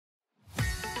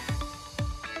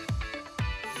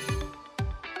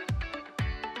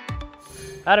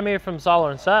Adam here from Solar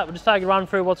and Sat. We'll just take a run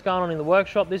through what's going on in the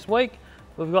workshop this week.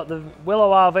 We've got the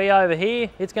Willow RV over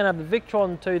here. It's going to have the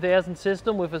Victron 2000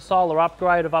 system with a solar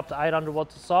upgrade of up to 800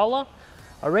 watts of solar.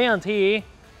 Around here,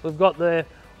 we've got the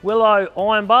Willow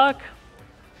Ironbark.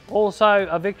 Also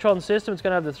a Victron system. It's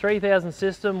going to have the 3000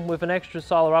 system with an extra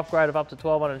solar upgrade of up to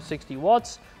 1260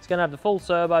 watts. It's going to have the full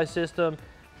servo system.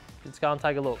 Let's go and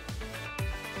take a look.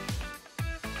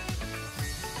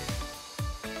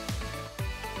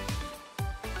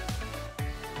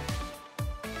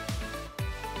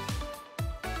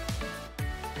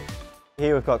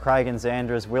 Here we've got Craig and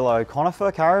Zandra's Willow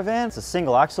Caravan. It's a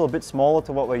single axle, a bit smaller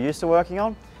to what we're used to working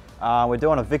on. We're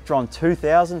doing a Victron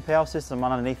 2000 power system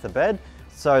underneath the bed.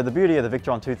 So the beauty of the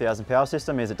Victron 2000 power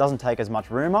system is it doesn't take as much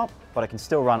room up, but it can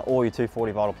still run all your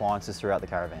 240 volt appliances throughout the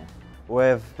caravan.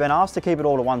 We've been asked to keep it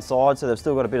all to one side, so they've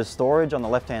still got a bit of storage on the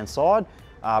left-hand side.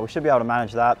 We should be able to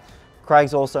manage that.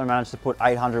 Craig's also managed to put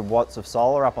 800 watts of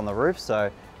solar up on the roof,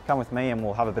 so come with me and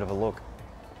we'll have a bit of a look.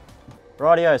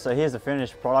 Rightio, so here's the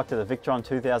finished product of the Victron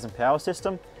 2000 power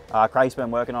system. Craig's been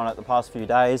working on it the past few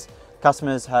days.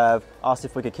 Customers have asked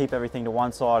if we could keep everything to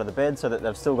one side of the bed so that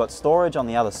they've still got storage on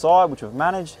the other side, which we've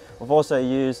managed. We've also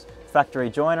used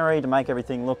factory joinery to make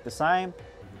everything look the same.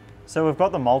 So we've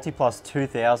got the MultiPlus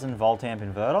 2000 volt amp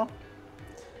inverter.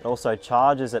 It also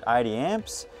charges at 80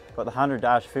 amps. Got the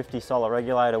 100-50 solar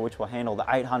regulator, which will handle the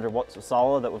 800 watts of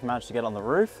solar that we've managed to get on the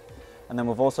roof. And then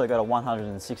we've also got a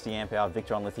 160 amp hour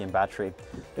Victron lithium battery.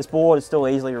 This board is still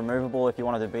easily removable if you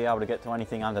wanted to be able to get to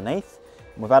anything underneath.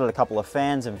 And we've added a couple of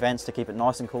fans and vents to keep it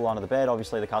nice and cool under the bed.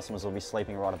 Obviously the customers will be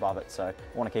sleeping right above it, so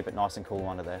we want to keep it nice and cool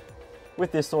under there.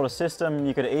 With this sort of system,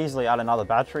 you could easily add another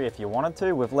battery if you wanted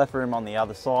to. We've left room on the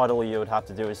other side. All you would have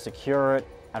to do is secure it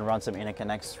and run some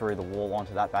interconnects through the wall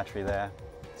onto that battery there.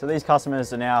 So these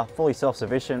customers are now fully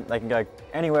self-sufficient. They can go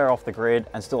anywhere off the grid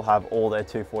and still have all their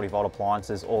 240 volt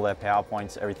appliances, all their power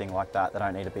points, everything like that. They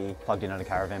don't need to be plugged in at a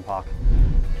caravan park.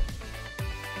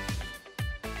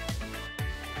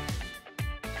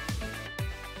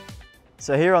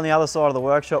 So here on the other side of the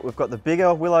workshop, we've got the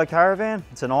bigger Willow Caravan.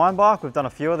 It's an Ironbark. We've done a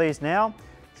few of these now.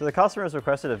 So the customer has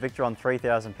requested a Victron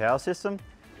 3000 power system.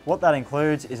 What that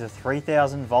includes is a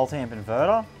 3000 volt amp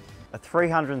inverter, a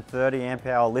 330 amp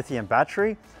hour lithium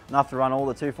battery, enough to run all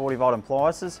the 240 volt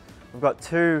appliances. We've got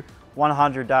two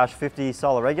 100-50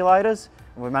 solar regulators,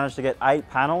 and we've managed to get 8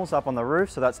 panels up on the roof,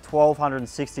 so that's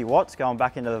 1260 watts going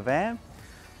back into the van.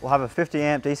 We'll have a 50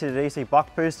 amp DC to DC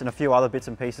buck boost and a few other bits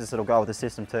and pieces that'll go with the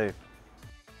system too.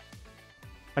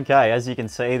 Okay, as you can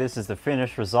see, this is the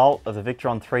finished result of the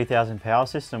Victron 3000 power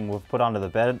system we've put under the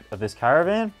bed of this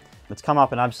caravan. It's come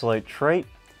up an absolute treat.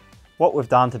 What we've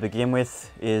done to begin with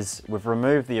is we've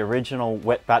removed the original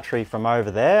wet battery from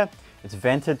over there. It's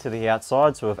vented to the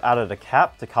outside, so we've added a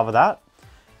cap to cover that.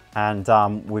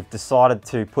 And we've decided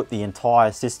to put the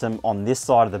entire system on this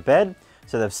side of the bed,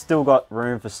 so they've still got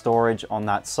room for storage on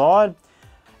that side.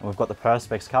 And we've got the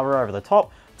Perspex cover over the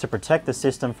top to protect the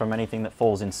system from anything that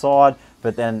falls inside,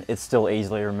 but then it's still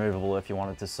easily removable if you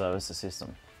wanted to service the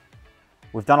system.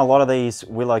 We've done a lot of these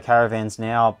Willow Caravans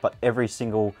now, but every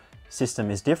single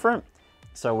system is different.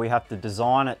 So we have to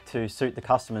design it to suit the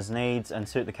customer's needs and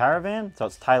suit the caravan. So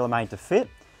it's tailor-made to fit.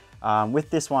 With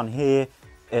this one here,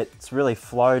 it's really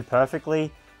flowed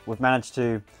perfectly. We've managed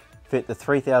to fit the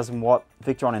 3000 watt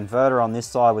Victron inverter on this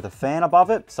side with a fan above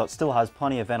it. So it still has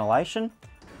plenty of ventilation.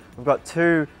 We've got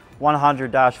two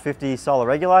 100-50 solar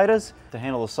regulators to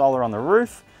handle the solar on the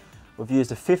roof. We've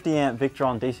used a 50 amp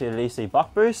Victron DC to DC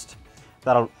buck boost.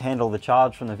 That'll handle the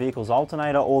charge from the vehicle's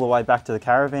alternator all the way back to the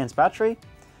caravan's battery.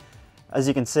 As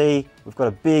you can see, we've got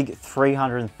a big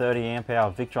 330 amp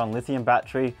hour Victron lithium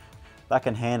battery that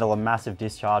can handle a massive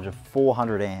discharge of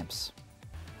 400 amps.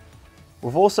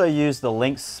 We've also used the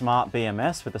Lynx Smart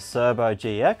BMS with the Serbo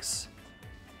GX,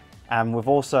 and we've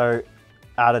also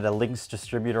added a Lynx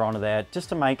distributor onto there just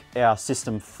to make our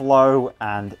system flow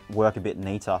and work a bit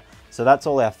neater. So that's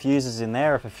all our fuses in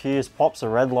there. If a fuse pops, a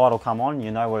red light will come on, you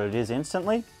know what it is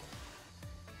instantly.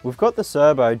 We've got the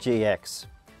Serbo GX.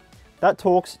 That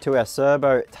talks to our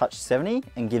Serbo Touch 70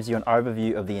 and gives you an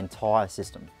overview of the entire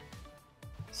system.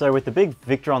 So with the big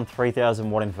Victron 3000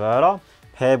 watt inverter,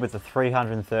 paired with the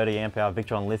 330 amp hour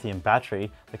Victron lithium battery,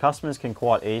 the customers can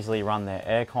quite easily run their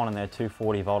aircon and their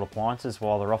 240 volt appliances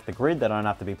while they're off the grid. They don't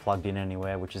have to be plugged in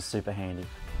anywhere, which is super handy.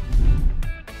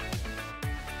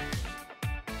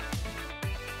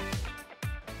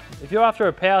 If you're after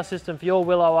a power system for your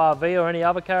Willow RV or any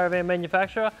other caravan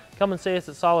manufacturer, come and see us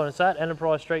at Solar and Sat,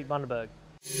 Enterprise Street, Bundaberg.